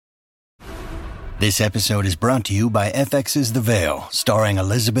This episode is brought to you by FX's The Veil, starring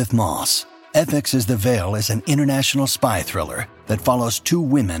Elizabeth Moss. FX's The Veil is an international spy thriller that follows two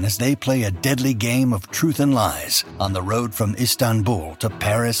women as they play a deadly game of truth and lies on the road from Istanbul to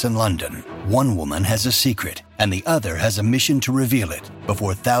Paris and London. One woman has a secret, and the other has a mission to reveal it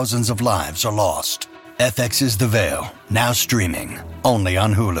before thousands of lives are lost. FX's The Veil, now streaming, only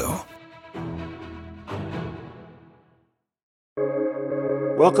on Hulu.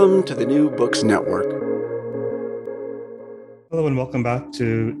 Welcome to the New Books Network. Hello and welcome back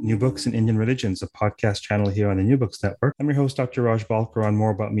to New Books in Indian Religions, a podcast channel here on the New Books Network. I'm your host, Dr. Raj Balkaran.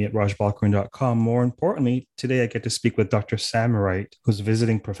 More about me at rajbalkaran.com. More importantly, today I get to speak with Dr. Sam Wright, who's a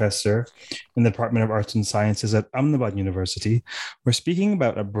visiting professor in the Department of Arts and Sciences at Ahmedabad University. We're speaking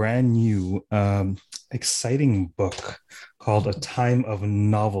about a brand new, exciting book called A Time of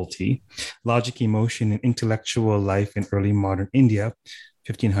Novelty, Logic, Emotion, and Intellectual Life in Early Modern India,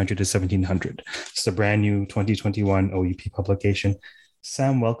 1500 to 1700. It's a brand new 2021 OEP publication.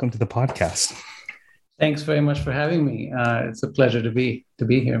 Sam, welcome to the podcast. Thanks very much for having me. It's a pleasure to be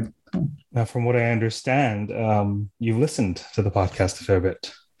here. Now, from what I understand, you've listened to the podcast a fair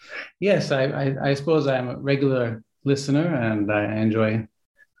bit. Yes, I suppose I'm a regular listener, and I enjoy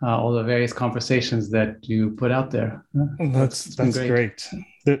all the various conversations that you put out there. That's great.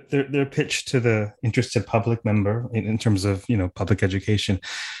 They're pitched to the interested public member in terms of, public education.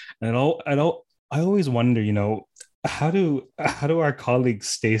 And I always wonder, how do our colleagues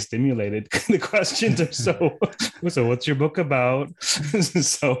stay stimulated? The questions are so what's your book about?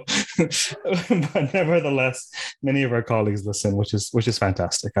 But nevertheless, many of our colleagues listen, which is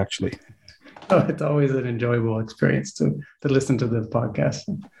fantastic, actually. Oh, it's always an enjoyable experience to listen to the podcast.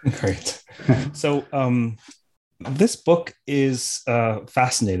 Great. So this book is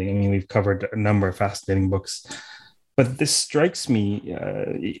fascinating. I mean, we've covered a number of fascinating books, but this strikes me,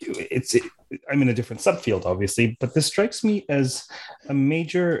 I'm in a different subfield, obviously, but this strikes me as a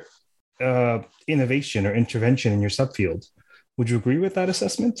major innovation or intervention in your subfield. Would you agree with that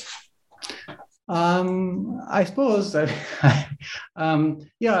assessment? I suppose that,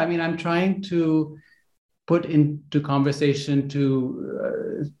 I'm trying to put into conversation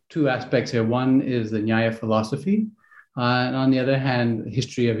two aspects here. One is the Nyaya philosophy, and on the other hand,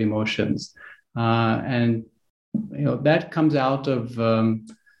 history of emotions. And that comes out of a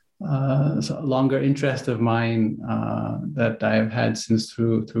longer interest of mine that I've had since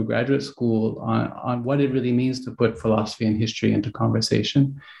through graduate school on what it really means to put philosophy and history into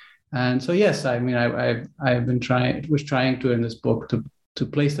conversation. And so, yes, I was trying to in this book to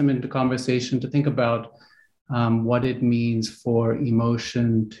place them into conversation, to think about what it means for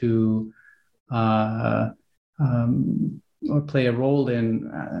emotion to or play a role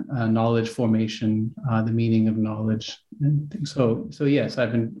in knowledge formation, the meaning of knowledge. And so yes,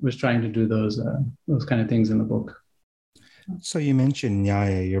 was trying to do those kind of things in the book. So you mentioned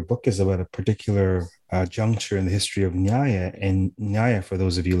Nyaya. Your book is about a particular juncture in the history of Nyaya. And Nyaya, for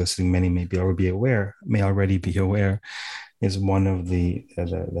those of you listening, many may already be aware, is one of the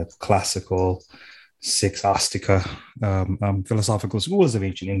classical six Astika philosophical schools of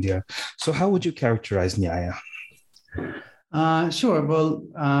ancient India. So how would you characterize Nyaya? Sure. Well,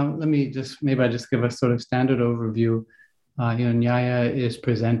 let me just give a sort of standard overview. Nyaya is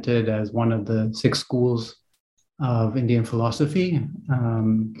presented as one of the six schools of Indian philosophy.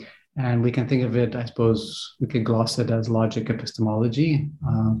 And we can think of it, I suppose, we could gloss it as logic epistemology.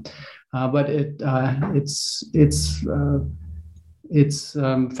 But its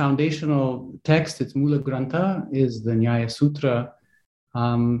foundational text, its Mula Grantha, is the Nyaya Sutra.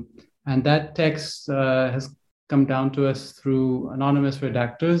 And that text has come down to us through anonymous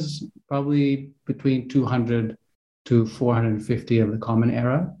redactors, probably between 200 to 450 of the Common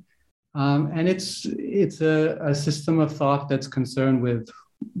Era. And it's a system of thought that's concerned with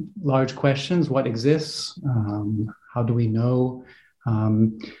large questions: what exists, how do we know,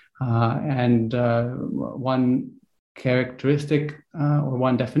 and one characteristic or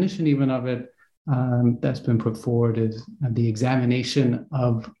one definition even of it that's been put forward is the examination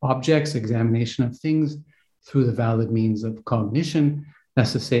of objects, examination of things through the valid means of cognition.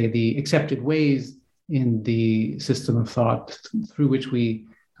 That's to say, the accepted ways in the system of thought through which we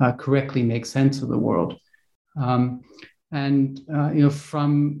correctly make sense of the world.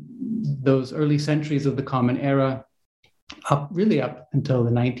 From those early centuries of the Common Era up until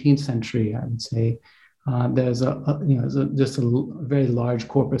the 19th century, I would say, there's just a very large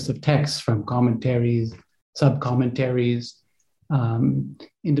corpus of texts, from commentaries, sub-commentaries,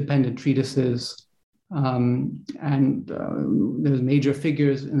 independent treatises, and there's major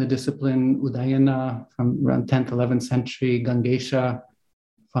figures in the discipline: Udayana from around 10th, 11th century, Gangesha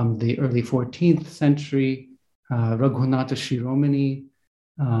from the early 14th century, Raghunatha Shiromani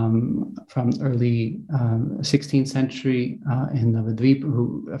from early 16th century in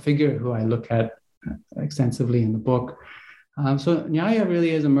Navadvip, a figure who I look at extensively in the book. So Nyaya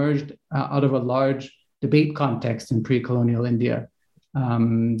really has emerged out of a large debate context in pre-colonial India,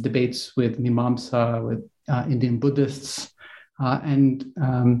 debates with Mimamsa, with Indian Buddhists, and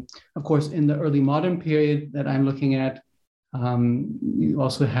of course, in the early modern period that I'm looking at, you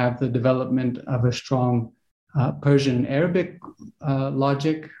also have the development of a strong Persian and Arabic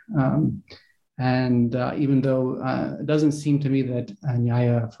logic. And even though it doesn't seem to me that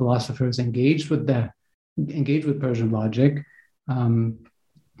Nyaya philosophers engaged with Persian logic,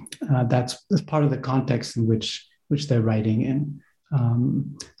 that's part of the context in which they're writing in.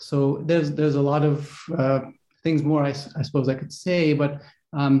 So there's a lot of things more I suppose I could say, but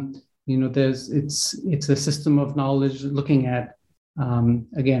it's a system of knowledge looking at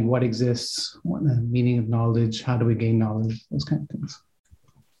again what exists, what the meaning of knowledge, how do we gain knowledge, those kind of things.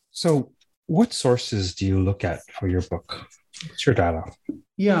 So, what sources do you look at for your book? What's your data?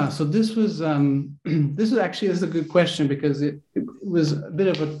 Yeah, so this was actually a good question because it was a bit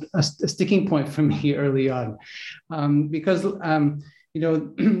of a sticking point for me early on, because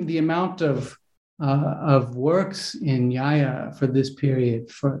the amount of works in Nyaya for this period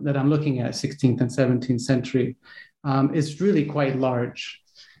that I'm looking at, 16th and 17th century, is really quite large.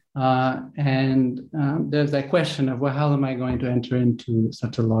 And there's that question of, well, how am I going to enter into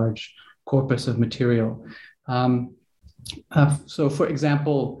such a large corpus of material? So, for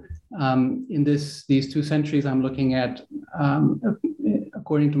example, in these 2 centuries I'm looking at,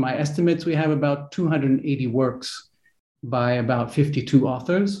 according to my estimates, we have about 280 works by about 52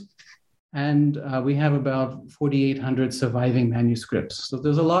 authors. And we have about 4,800 surviving manuscripts. So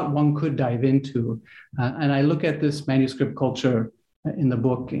there's a lot one could dive into. And I look at this manuscript culture in the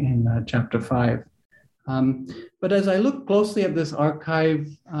book in chapter 5. But as I look closely at this archive,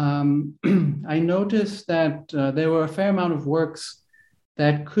 I noticed that there were a fair amount of works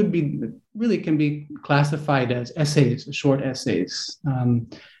that can be classified as essays, short essays.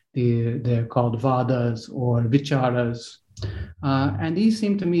 They're called vadas or vicharas. And these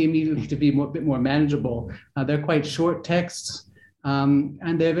seem to me immediately to be a bit more manageable. They're quite short texts,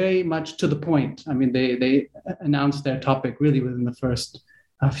 and they're very much to the point. I mean, they announce their topic really within the first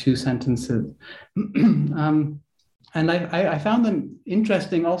few sentences. And I found them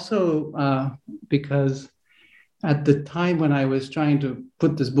interesting also because at the time when I was trying to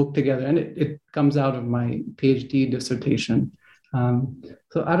put this book together, and it comes out of my PhD dissertation,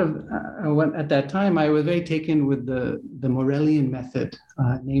 so at that time, I was very taken with the Morellian method,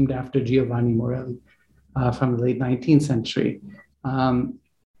 named after Giovanni Morelli from the late 19th century.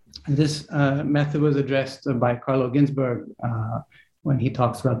 This method was addressed by Carlo Ginzburg when he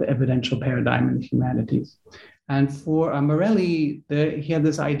talks about the evidential paradigm in the humanities. And for Morelli, he had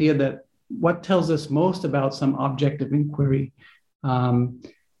this idea that what tells us most about some object of inquiry, and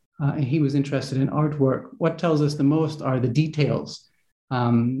he was interested in artwork, what tells us the most are the details,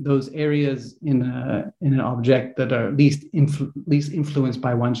 those areas in an object that are least influenced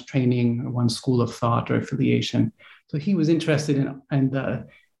by one's training or one's school of thought or affiliation. So he was interested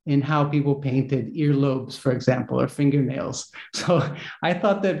in how people painted earlobes, for example, or fingernails. So I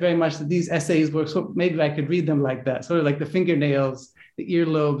thought that very much that these essays were, so maybe I could read them like that, sort of like the fingernails, the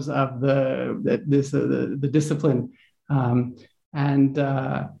earlobes of the discipline.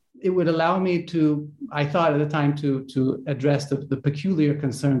 It would allow me to, I thought at the time, to address the peculiar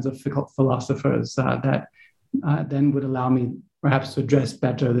concerns of philosophers that then would allow me perhaps to address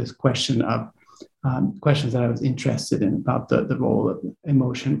better this question of questions that I was interested in about the role of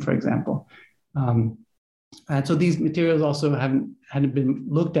emotion, for example. And so these materials also hadn't been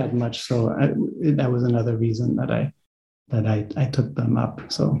looked at much, so that was another reason that I took them up.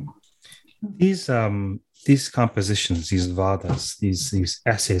 So these compositions, these vadas, these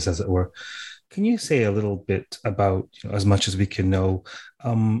essays, as it were, can you say a little bit about, as much as we can know,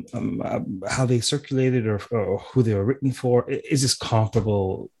 how they circulated or who they were written for? Is this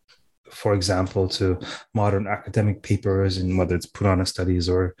comparable, for example, to modern academic papers, and whether it's Purana studies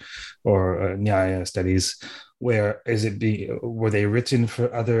or Nyaya studies? Were they written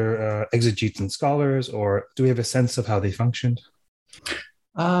for other exegetes and scholars, or do we have a sense of how they functioned?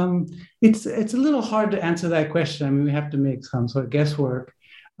 It's a little hard to answer that question. I mean, we have to make some sort of guesswork.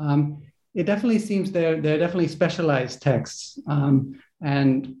 It definitely seems they're definitely specialized texts,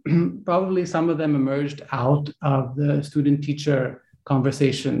 and probably some of them emerged out of the student-teacher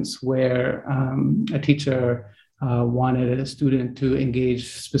conversations where a teacher wanted a student to engage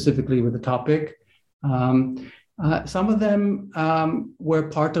specifically with the topic. Some of them were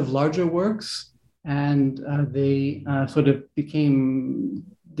part of larger works, and they sort of became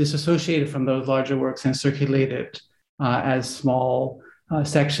disassociated from those larger works and circulated as small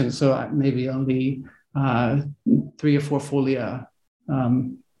sections. So maybe only 3 or 4 folia.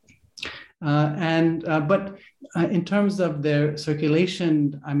 But in terms of their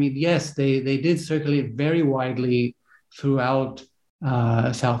circulation, I mean, yes, they did circulate very widely throughout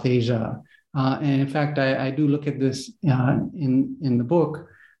South Asia. And in fact, I do look at this in the book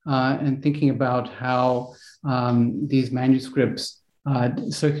and thinking about how these manuscripts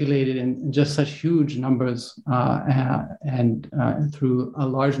circulated in just such huge numbers and through a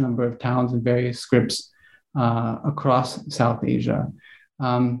large number of towns and various scripts across South Asia.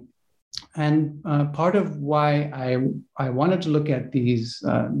 And part of why I wanted to look at these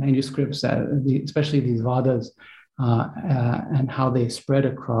manuscripts, especially these Vadas, and how they spread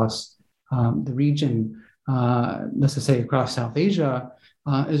across the region, let's just say across South Asia,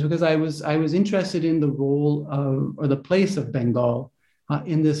 is because I was interested in the role of, or the place of Bengal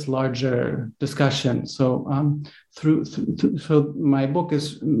in this larger discussion. So so my book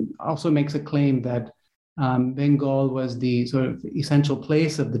also makes a claim that Bengal was the sort of essential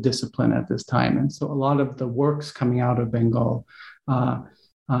place of the discipline at this time. And so a lot of the works coming out of Bengal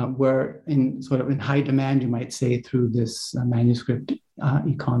were in high demand, you might say, through this manuscript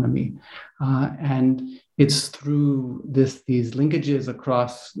economy. And it's through these linkages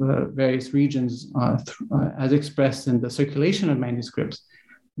across various regions, as expressed in the circulation of manuscripts,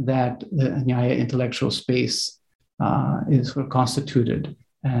 that the Nyaya intellectual space is sort of constituted.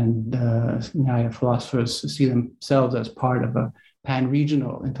 And Nyaya philosophers see themselves as part of a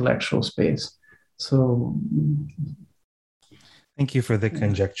pan-regional intellectual space. So, thank you for the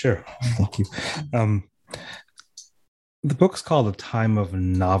conjecture. Thank you. The book's called A Time of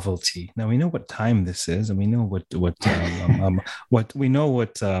Novelty. Now we know what time this is, and we know what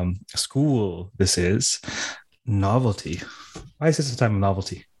school this is. Novelty. Why is this a time of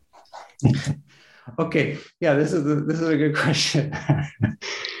novelty? Okay, yeah, this is a good question.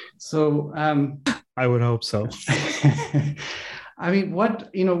 So I would hope so. I mean,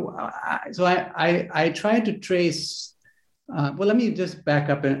 so I tried to trace. Well, let me just back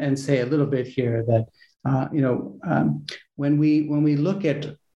up and say a little bit here that when we look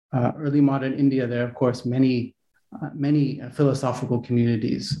at early modern India, there are of course many philosophical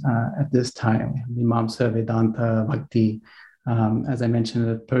communities at this time: Mimamsa, Vedanta, Bhakti. As I mentioned,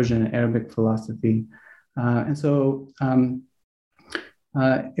 the Persian and Arabic philosophy. And so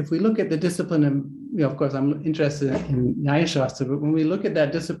if we look at the discipline, of course, I'm interested in Nyaya Shastra, but when we look at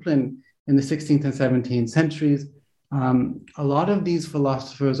that discipline in the 16th and 17th centuries, a lot of these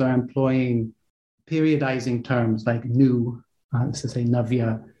philosophers are employing periodizing terms like new, let's say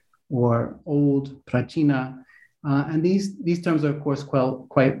Navya, or old, Prachina. And these terms are, of course,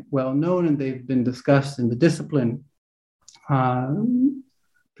 quite well known, and they've been discussed in the discipline.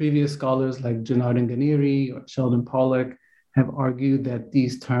 Previous scholars like Janardhan Ganeri or Sheldon Pollock have argued that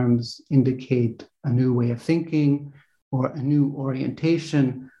these terms indicate a new way of thinking or a new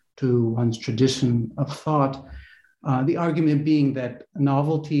orientation to one's tradition of thought. The argument being that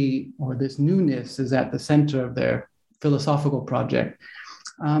novelty or this newness is at the center of their philosophical project.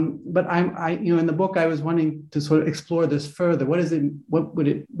 But in the book, I was wanting to sort of explore this further. What does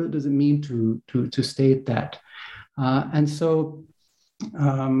it mean to state that? And so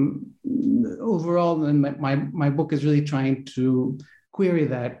overall, my book is really trying to query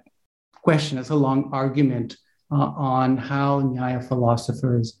that question. It's a long argument on how Nyaya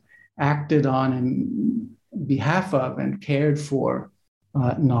philosophers acted on and behalf of and cared for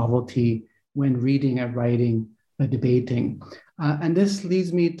novelty when reading and writing and debating. And this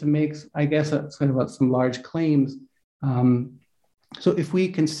leads me to make, I guess, some large claims. So if we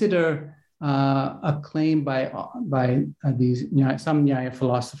consider a claim by some Nyaya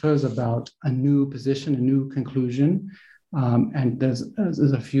philosophers about a new position, a new conclusion, and there's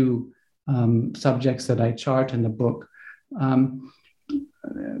a few subjects that I chart in the book.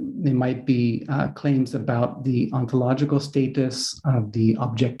 There might be claims about the ontological status of the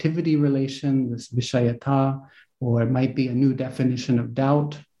objectivity relation, this Vishayata, or it might be a new definition of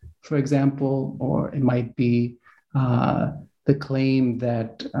doubt, for example, or it might be the claim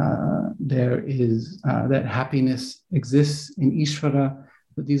that that happiness exists in Ishvara.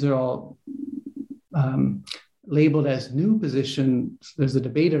 But these are all labeled as new positions. There's a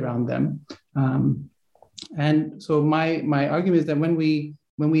debate around them. And so my argument is that when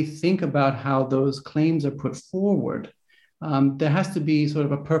we think about how those claims are put forward, there has to be sort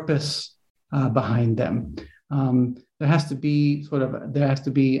of a purpose behind them. there has to be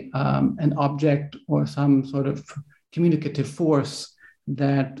an object or some sort of communicative force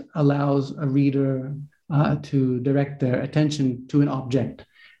that allows a reader to direct their attention to an object.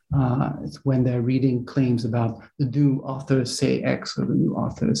 It's when they're reading claims about the new authors say X or the new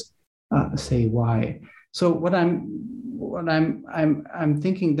authors say Y. So what I'm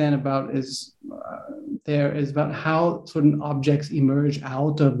thinking then about is about how certain objects emerge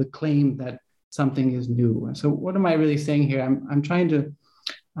out of the claim that something is new. And so what am I really saying here? I'm trying to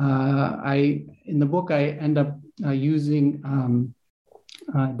in the book I end up using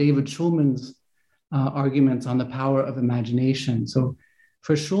David Schulman's arguments on the power of imagination. So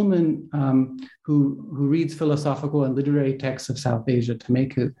for Schulman, who reads philosophical and literary texts of South Asia to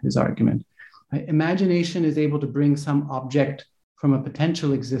make his argument, imagination is able to bring some object from a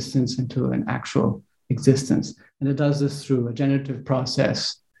potential existence into an actual existence. And it does this through a generative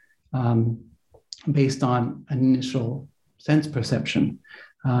process based on an initial sense perception.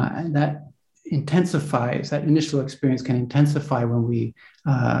 And that intensifies, that initial experience can intensify when we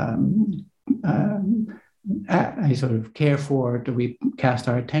sort of care for it, or we cast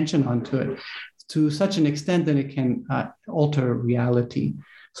our attention onto it to such an extent that it can alter reality.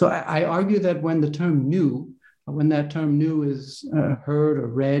 So I argue that when that term new is heard or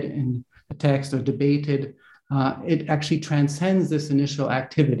read in a text or debated, it actually transcends this initial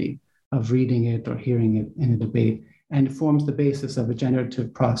activity of reading it or hearing it in a debate, and forms the basis of a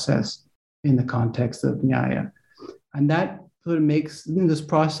generative process in the context of Nyaya. And that sort of makes, in this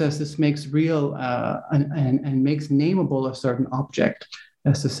process, this makes real and makes nameable a certain object.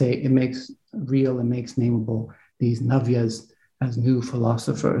 That's to say, it makes real and makes nameable these Navyas as new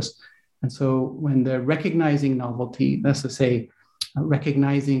philosophers. And so when they're recognizing novelty, that's to say,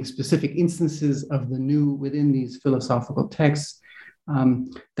 recognizing specific instances of the new within these philosophical texts,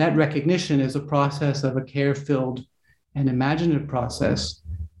 that recognition is a process of a care-filled and imaginative process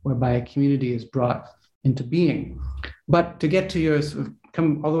whereby a community is brought into being. But to get to your,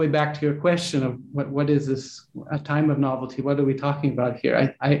 come all the way back to your question of what is this, a time of novelty? What are we talking about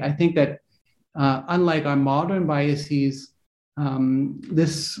here? I think that unlike our modern biases,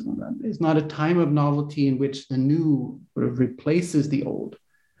 this is not a time of novelty in which the new sort of replaces the old,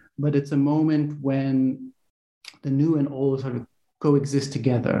 but it's a moment when the new and old sort of coexist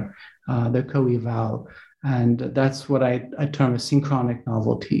together, they're co-eval. And that's what I term a synchronic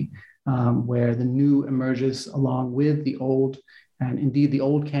novelty, where the new emerges along with the old, and indeed the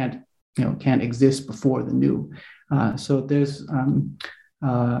old can't exist before the new. So there's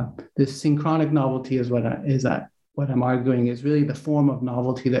this synchronic novelty is what I'm arguing is really the form of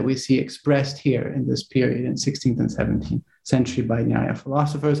novelty that we see expressed here in this period in 16th and 17th century by Nyaya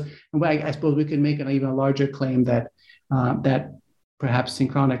philosophers. And I suppose we could make an even larger claim that that perhaps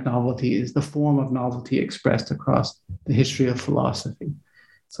synchronic novelty is the form of novelty expressed across the history of philosophy.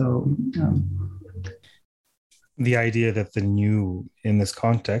 So the idea that the new in this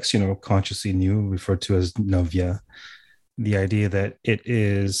context, consciously new, referred to as Navya, the idea that it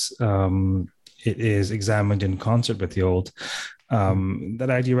is examined in concert with the old, that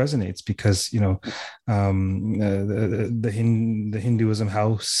idea resonates because the Hinduism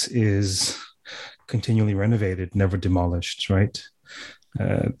house is continually renovated, never demolished, right?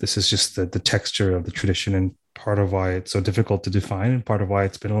 This is just the texture of the tradition, and part of why it's so difficult to define, and part of why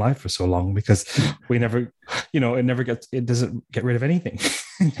it's been alive for so long, because we never, it doesn't get rid of anything.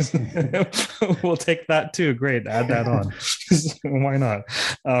 We'll take that too. Great, add that on. Why not?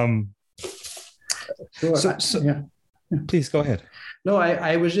 Sure. Yeah. Please go ahead. No,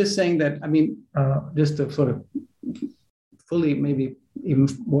 I was just saying that, just to sort of fully, maybe even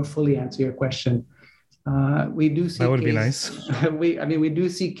more fully answer your question, we do see that would be nice. we do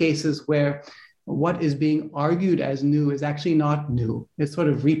see cases where what is being argued as new is actually not new. It's sort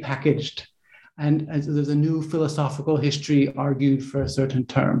of repackaged, and there's a new philosophical history argued for a certain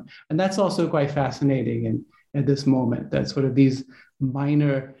term, and that's also quite fascinating. At this moment, that sort of these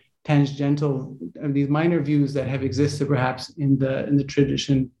minor tangential, these minor views that have existed perhaps in the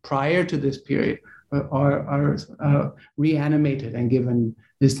tradition prior to this period are reanimated and given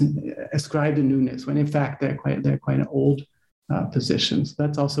this ascribed a newness, when in fact they're quite an old position. So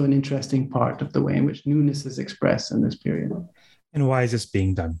that's also an interesting part of the way in which newness is expressed in this period. And why is this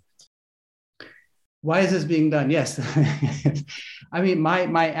being done? Why is this being done? Yes.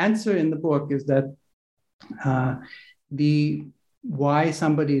 My answer in the book is that why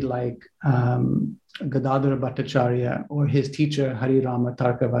somebody like Gadadhara Bhattacharya or his teacher Harirama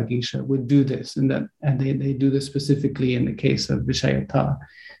Tarkavagisha would do this, and they do this specifically in the case of Vishayata,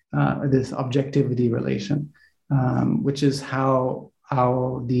 this objectivity relation, which is how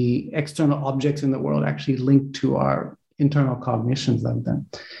how the external objects in the world actually link to our internal cognitions of them.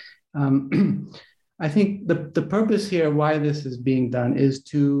 I think the purpose here, why this is being done, is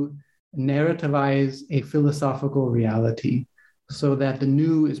to narrativize a philosophical reality so that the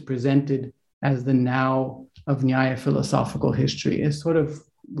new is presented as the now of Nyaya philosophical history. It's sort of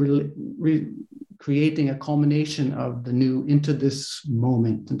creating a culmination of the new into this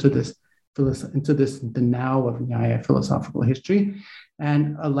moment, into the now of Nyaya philosophical history,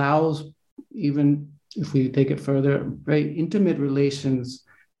 and allows, even if we take it further, very intimate relations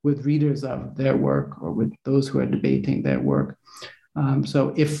with readers of their work or with those who are debating their work.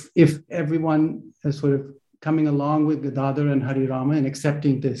 So if everyone is sort of coming along with Gadadhar and Harirama and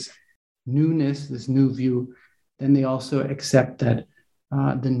accepting this newness, this new view, then they also accept that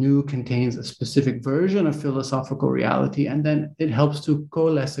the new contains a specific version of philosophical reality, and then it helps to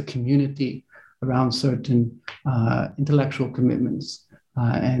coalesce a community around certain intellectual commitments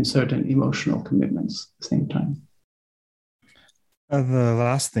and certain emotional commitments at the same time. The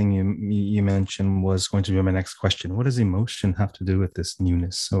last thing you mentioned was going to be my next question. What does emotion have to do with this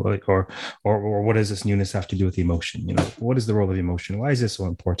newness? Or what does this newness have to do with emotion? You know, what is the role of emotion? Why is this so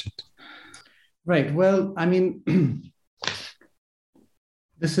important? Right. Well, I mean,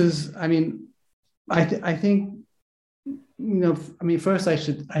 I think, first I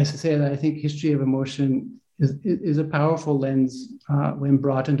should say that I think history of emotion is a powerful lens when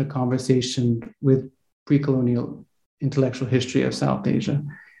brought into conversation with pre-colonial intellectual history of South Asia.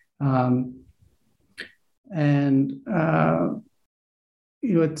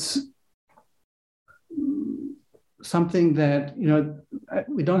 It's something that,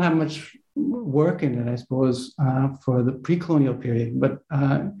 we don't have much work in it, I suppose, for the pre-colonial period, but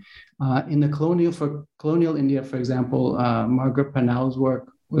for colonial India, for example, Margaret Parnell's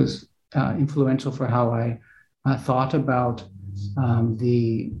work was influential for how I thought about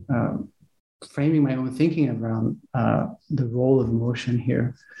framing my own thinking around the role of emotion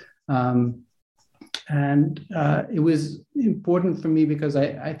here. It was important for me because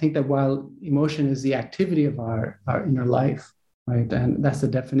I think that while emotion is the activity of our inner life, right, and that's the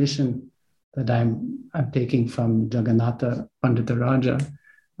definition that I'm taking from Jagannatha Panditaraja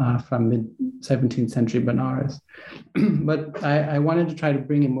from mid-17th century Benares. But I wanted to try to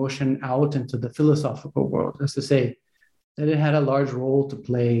bring emotion out into the philosophical world, as to say that it had a large role to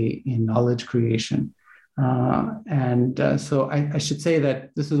play in knowledge creation. So I should say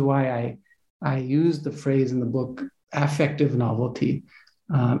that this is why I use the phrase in the book, affective novelty,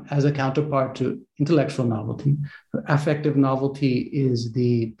 as a counterpart to intellectual novelty. Affective novelty is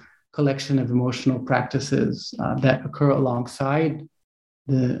the collection of emotional practices that occur alongside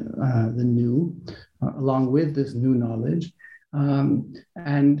the new, along with this new knowledge.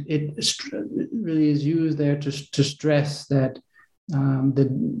 And it really is used there to stress that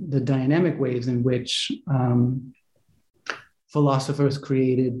the dynamic ways in which philosophers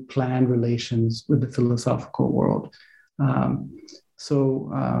created planned relations with the philosophical world.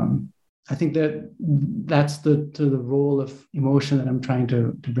 I think that's the role of emotion that I'm trying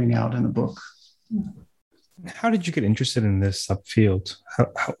to bring out in the book. How did you get interested in this subfield?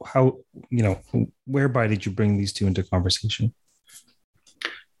 How whereby did you bring these two into conversation?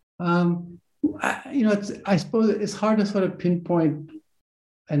 I suppose it's hard to sort of pinpoint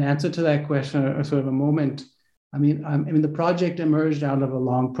an answer to that question or sort of a moment. I mean, the project emerged out of a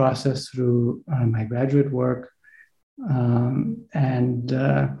long process through my graduate work. And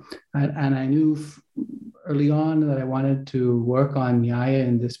I knew early on that I wanted to work on Nyaya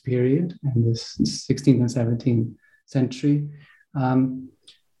in this period, in this 16th and 17th century.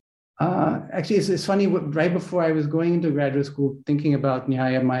 Actually, it's funny, right before I was going into graduate school thinking about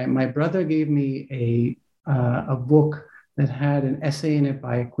Nyaya, my brother gave me a book that had an essay in it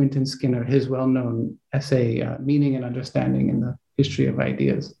by Quentin Skinner, his well-known essay, Meaning and Understanding in the History of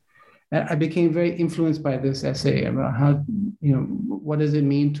Ideas. I became very influenced by this essay about how, what does it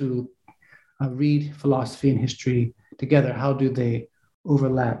mean to read philosophy and history together? How do they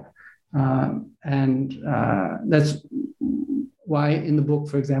overlap? That's why in the book,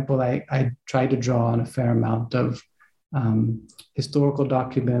 for example, I try to draw on a fair amount of historical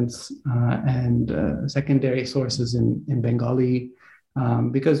documents and secondary sources in Bengali,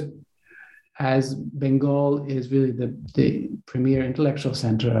 because as Bengal is really the premier intellectual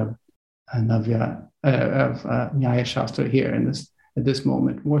center of Nyaya Shastra here at this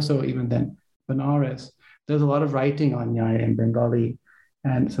moment, more so even than Benares. There's a lot of writing on Nyaya in Bengali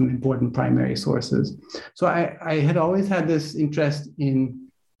and some important primary sources. So I had always had this interest in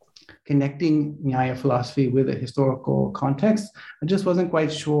connecting Nyaya philosophy with a historical context. I just wasn't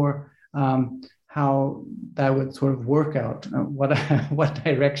quite sure how that would sort of work out, what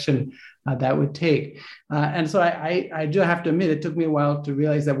direction that would take. And so I do have to admit, it took me a while to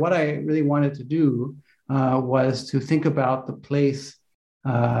realize that what I really wanted to do was to think about the place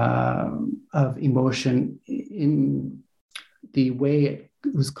of emotion in the way it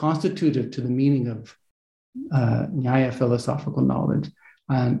was constitutive to the meaning of Nyaya philosophical knowledge.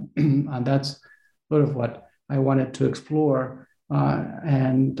 And that's sort of what I wanted to explore.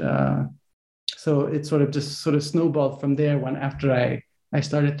 So it sort of snowballed from there when after I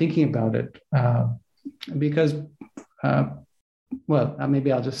started thinking about it. Because,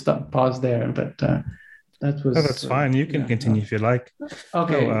 maybe I'll just pause there, but that was... Oh, that's fine. You can continue if you like.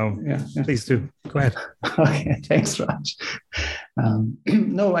 Okay. No, please do. Go ahead. Okay, thanks, Raj.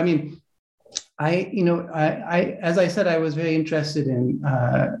 No, I mean, I as I said, I was very interested in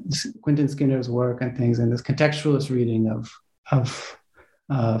Quentin Skinner's work and things, and this contextualist reading of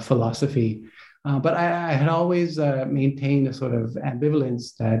philosophy. But I had always maintained a sort of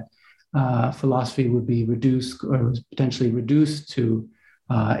ambivalence that philosophy would be reduced or was potentially reduced to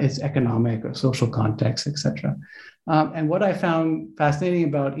its economic or social context, etc. And what I found fascinating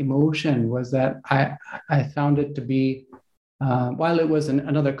about emotion was that I found it to be, while it was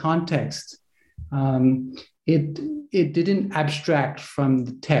another context, it didn't abstract from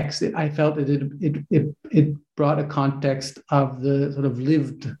the text. I felt it brought a context of the sort of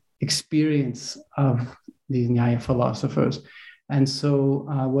lived experience of these Nyaya philosophers, and so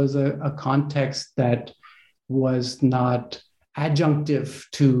was a context that was not adjunctive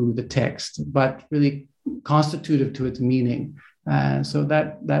to the text, but really constitutive to its meaning. So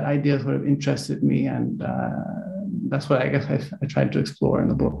that idea sort of interested me, and that's what I guess I tried to explore in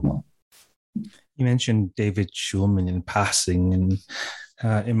the book more. You mentioned David Schulman in passing, and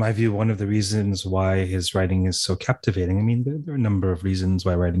in my view, one of the reasons why his writing is so captivating, I mean, there are a number of reasons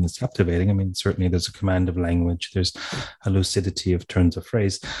why writing is captivating. I mean, certainly there's a command of language, there's a lucidity of turns of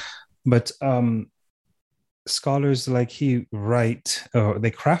phrase, but scholars like he write,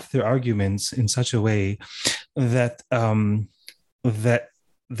 they craft their arguments in such a way that that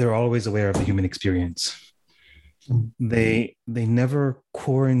they're always aware of the human experience. They never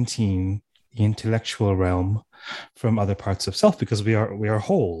quarantine the intellectual realm from other parts of self, because we are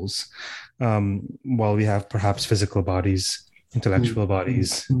wholes. While we have perhaps physical bodies, intellectual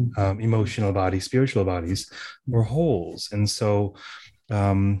bodies, emotional bodies, spiritual bodies, we're wholes. And so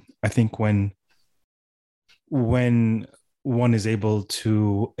I think when one is able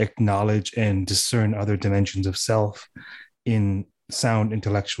to acknowledge and discern other dimensions of self in sound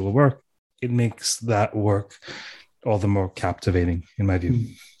intellectual work, it makes that work all the more captivating, in my view.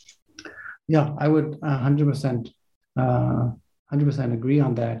 Yeah, I would 100% agree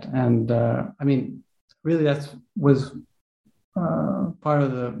on that. And I mean, really, was part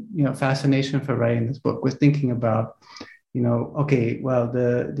of the fascination for writing this book, was thinking about, okay, well,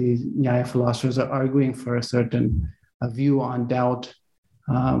 the Nyaya philosophers are arguing for a certain view on doubt,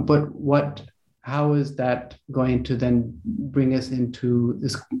 but how is that going to then bring us into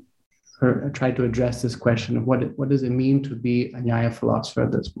this, or try to address this question of what does it mean to be a Nyaya philosopher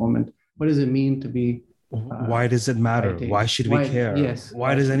at this moment? What does it mean to be? Why does it matter? Writing? Why should we care? Yes.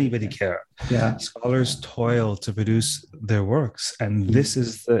 Why does anybody care? Yeah. Scholars toil to produce their works, and this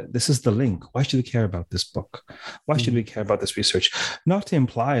is the link. Why should we care about this book? Why should we care about this research? Not to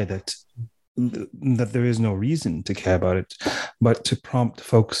imply that there is no reason to care about it, but to prompt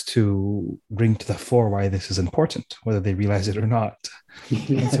folks to bring to the fore why this is important, whether they realize it or not.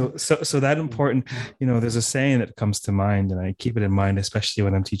 Yeah. So that important, there's a saying that comes to mind, and I keep it in mind, especially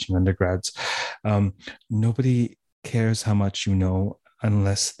when I'm teaching undergrads. Nobody cares how much you know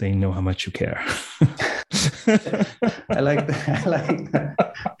unless they know how much you care. I like that.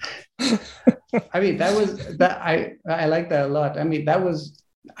 I mean, I like that a lot. I mean, that was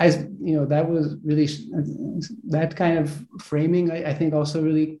really, that kind of framing, I think also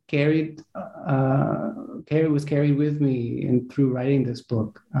really was carried with me through writing this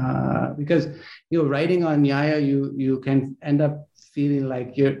book, because writing on Nyaya, you can end up feeling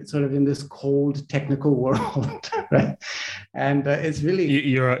like you're sort of in this cold technical world, right? And it's really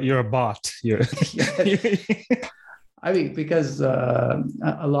you're a bot. I mean, because a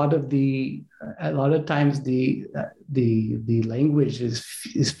lot of times the language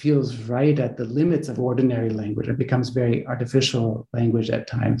feels right at the limits of ordinary language. It becomes very artificial language at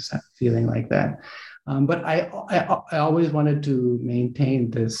times, feeling like that. But I always wanted to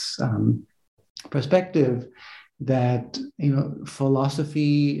maintain this perspective that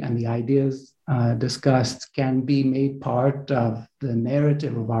philosophy and the ideas discussed can be made part of the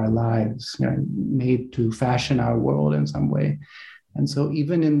narrative of our lives, made to fashion our world in some way. And so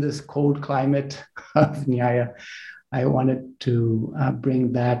even in this cold climate of Nyaya, I wanted to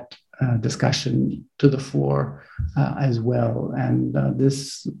bring that discussion to the fore as well. And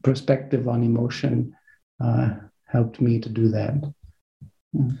this perspective on emotion helped me to do that.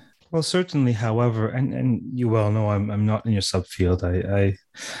 Well, certainly, however, and you well know I'm not in your subfield.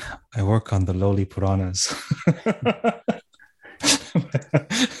 I work on the lowly Puranas.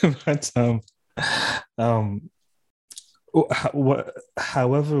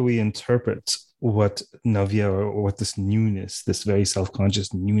 However we interpret what Navya or what this newness, this very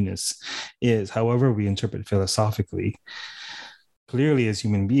self-conscious newness is, however we interpret philosophically, clearly as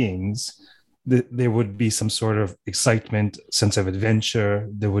human beings, there would be some sort of excitement, sense of adventure.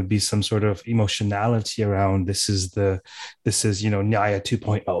 There would be some sort of emotionality around this is Nyaya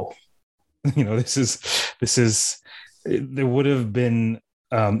 2.0. This is there would have been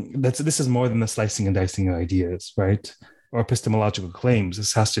this is more than the slicing and dicing of ideas, right? Or epistemological claims.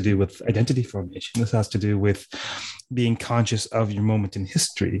 This has to do with identity formation. This has to do with being conscious of your moment in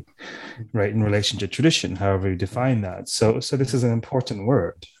history, right, in relation to tradition, however you define that. So this is an important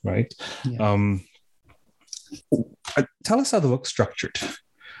word, right? Yeah. Tell us how the book's structured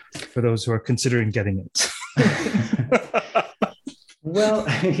for those who are considering getting it. Well,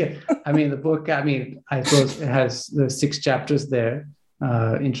 yeah. The book, I suppose it has the 6 chapters there,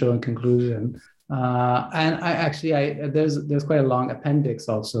 intro and conclusion. And there's quite a long appendix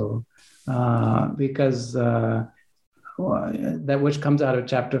also, because that which comes out of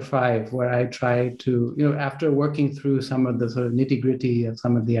chapter 5, where I try to, after working through some of the sort of nitty-gritty of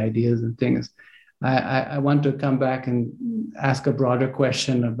some of the ideas and things, I want to come back and ask a broader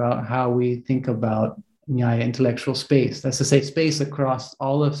question about how we think about Nyaya intellectual space. That's to say, space across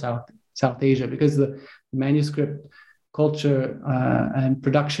all of South Asia, because the manuscript culture and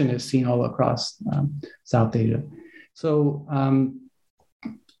production is seen all across South Asia. So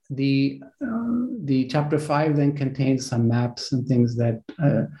the chapter 5 then contains some maps and things that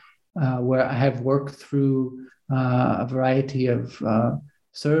where I have worked through a variety of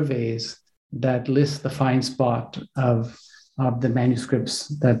surveys that list the fine spot of the manuscripts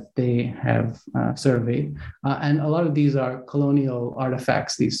that they have surveyed. And a lot of these are colonial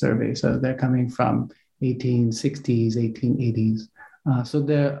artifacts, these surveys. So they're coming from 1860s, 1880s. So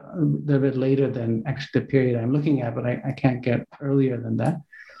they're a bit later than actually the period I'm looking at, but I can't get earlier than that.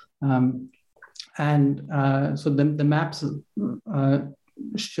 So the maps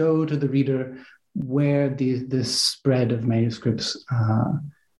show to the reader where this spread of manuscripts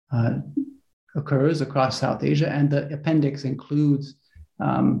occurs across South Asia, and the appendix includes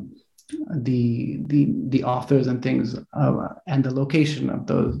the authors and things and the location of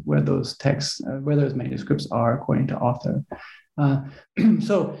those where those texts, where those manuscripts are according to author.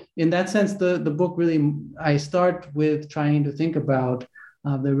 So in that sense, the book really, I start with trying to think about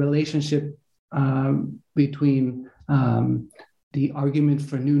the relationship between the argument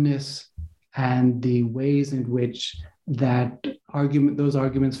for newness and the ways in which those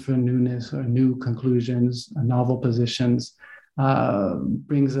arguments for newness or new conclusions, novel positions,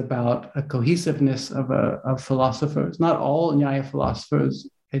 brings about a cohesiveness of philosophers. Not all Nyaya philosophers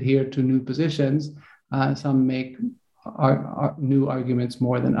adhere to new positions. Some make new arguments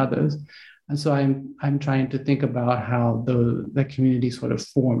more than others. And so I'm trying to think about how the community sort of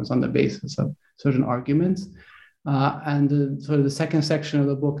forms on the basis of certain arguments. And the second section of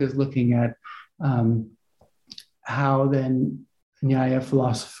the book is looking at how then Nyaya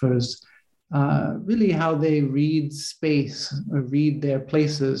philosophers really how they read space or read their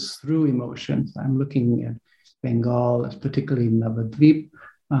places through emotions. I'm looking at Bengal, particularly Navadvip,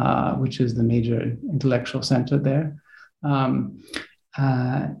 which is the major intellectual center there. And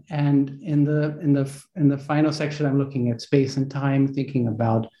in the final section, I'm looking at space and time, thinking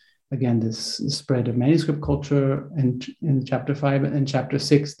about, again, this spread of manuscript culture in chapter 5, and chapter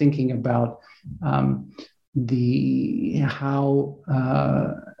 6, thinking about how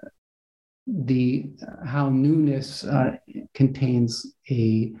newness contains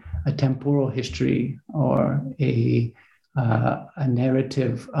a temporal history or a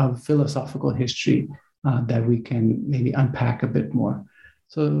narrative of philosophical history that we can maybe unpack a bit more.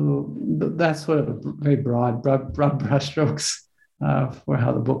 So that's sort of very broad brushstrokes for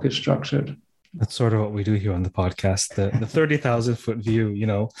how the book is structured. That's sort of what we do here on the podcast, the 30,000-foot view.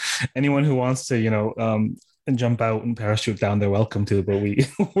 Anyone who wants to, and jump out and parachute down, they're welcome to, but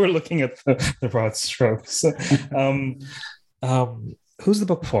we're looking at the broad strokes. Who's the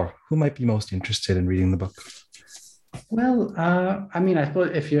book for? Who might be most interested in reading the book? Well, I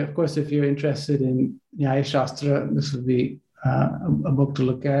suppose if you're interested in Nyaya Shastra, this would be a book to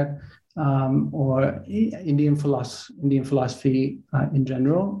look at. or Indian philosophy in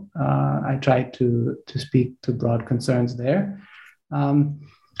general. I try to speak to broad concerns there. Again,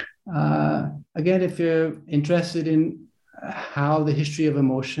 if you're interested in how the history of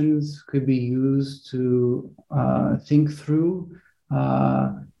emotions could be used to think through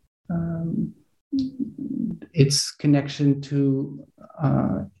its connection to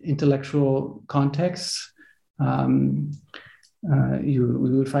intellectual contexts, you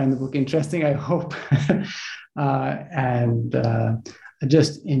would find the book interesting, I hope. And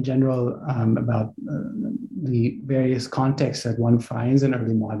just in general about the various contexts that one finds in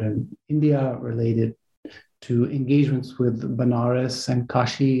early modern India related to engagements with Benares and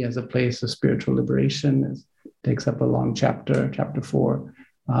Kashi as a place of spiritual liberation. It takes up a long chapter 4.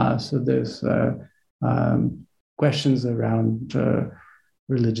 So there's questions around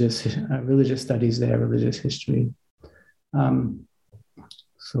religious studies there, religious history.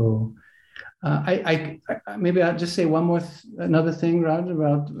 I maybe I'll just say one more another thing, Raj,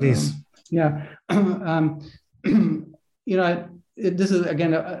 about please. This is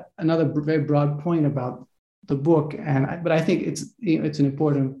again another very broad point about the book, but I think it's an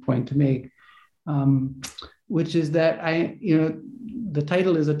important point to make, which is that the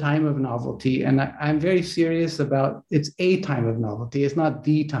title is A Time of Novelty, and I'm very serious about it's a time of novelty. It's not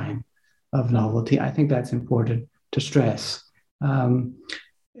the time of novelty. I think that's important to stress.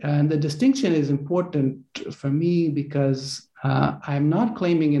 And the distinction is important for me because I'm not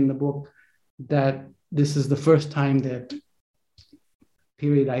claiming in the book that this is the first time that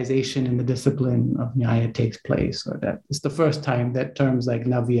periodization in the discipline of Nyaya takes place, or that it's the first time that terms like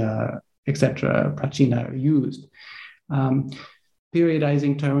Navya, etc., Prachina are used.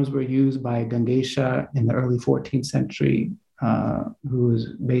 Periodizing terms were used by Gangesha in the early 14th century, who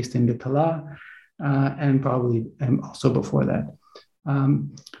was based in Vitala, and probably also before that.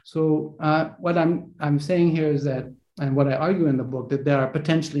 So what I'm saying here is that, and what I argue in the book, that there are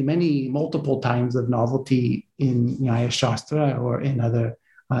potentially multiple times of novelty in Nyaya Shastra or in other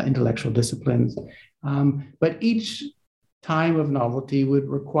intellectual disciplines. But each time of novelty would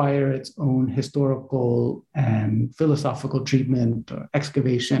require its own historical and philosophical treatment or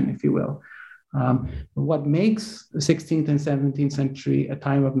excavation, if you will. What makes the 16th and 17th century a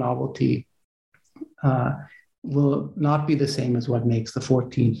time of novelty will not be the same as what makes the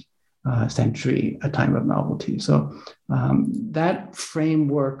 14th century a time of novelty. So that frame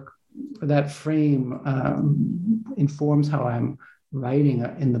informs how I'm writing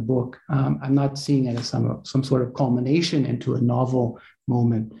in the book. I'm not seeing it as some sort of culmination into a novel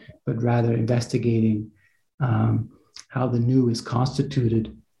moment, but rather investigating how the new is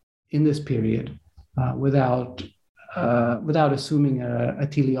constituted in this period without assuming a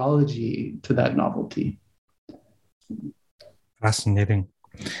teleology to that novelty. Fascinating.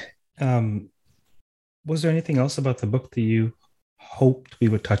 Was there anything else about the book that you hoped we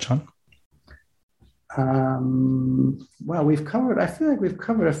would touch on? Well, I feel like we've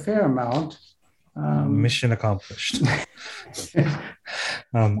covered a fair amount. Mission accomplished.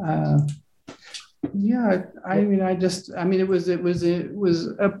 Yeah, it was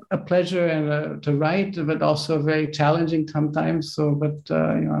a pleasure and to write, but also very challenging sometimes. So, but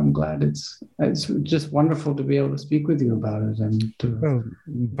I'm glad it's just wonderful to be able to speak with you about it and to. Well,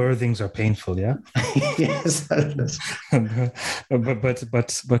 birthings are painful, yeah. Yes,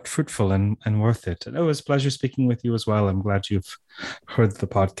 but fruitful and worth it. And it was a pleasure speaking with you as well. I'm glad you've heard the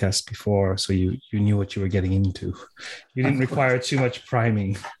podcast before, so you knew what you were getting into. You didn't require too much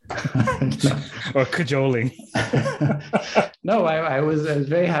priming. Or cajoling. No, I was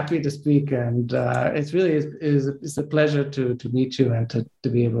very happy to speak, and it's really it's a pleasure to meet you and to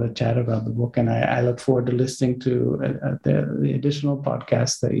be able to chat about the book. And I look forward to listening to the additional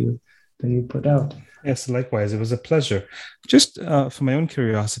podcasts that you put out. Yes, likewise. It was a pleasure. Just for my own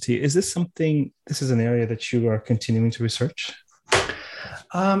curiosity, is this an area that you are continuing to research?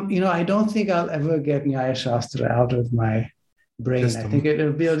 I don't think I'll ever get Nyaya Shastra out of my brain. I think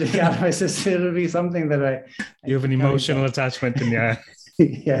it'll be out of my system. It'll be something that you have an emotional attachment to Nyaya.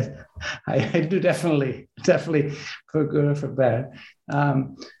 Yes, I do definitely for good or for bad.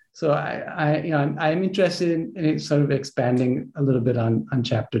 So I'm interested in sort of expanding a little bit on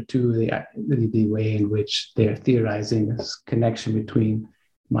chapter 2, the way in which they're theorizing this connection between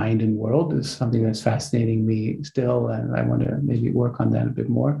mind and world is something that's fascinating me still, and I want to maybe work on that a bit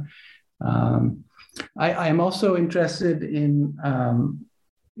more. I am also interested in how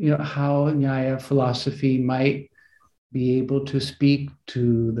Nyaya philosophy might be able to speak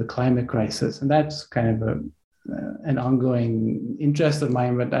to the climate crisis, and that's kind of an ongoing interest of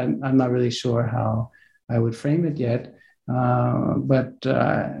mine, but I'm not really sure how I would frame it yet.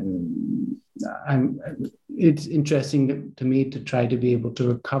 It's interesting to me to try to be able to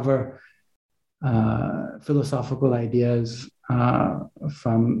recover philosophical ideas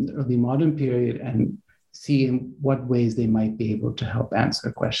from the early modern period and see in what ways they might be able to help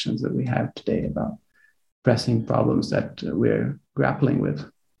answer questions that we have today about pressing problems that we're grappling with.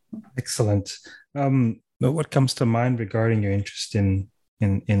 Excellent. What comes to mind regarding your interest in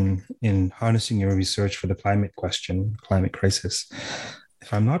harnessing your research for the climate question, climate crisis?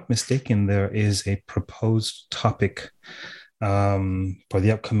 If I'm not mistaken, there is a proposed topic for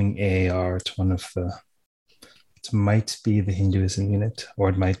the upcoming AAR. It might be the Hinduism unit, or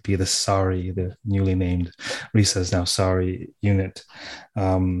it might be the SARI, the newly named RISA is now SARI unit.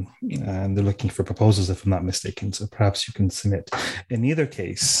 And they're looking for proposals, if I'm not mistaken. So perhaps you can submit. In either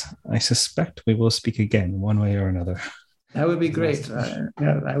case, I suspect we will speak again one way or another. That would be great.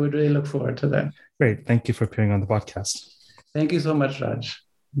 I would really look forward to that. Great. Thank you for appearing on the podcast. Thank you so much, Raj.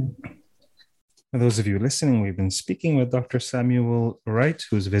 For those of you listening, we've been speaking with Dr. Samuel Wright,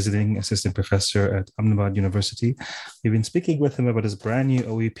 who's visiting assistant professor at Ahmedabad University. We've been speaking with him about his brand new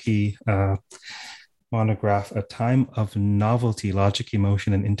OEP monograph, A Time of Novelty, Logic,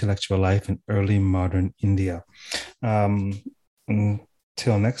 Emotion, and Intellectual Life in Early Modern India.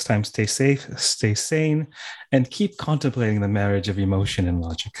 Until next time, stay safe, stay sane, and keep contemplating the marriage of emotion and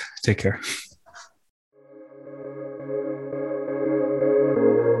logic. Take care.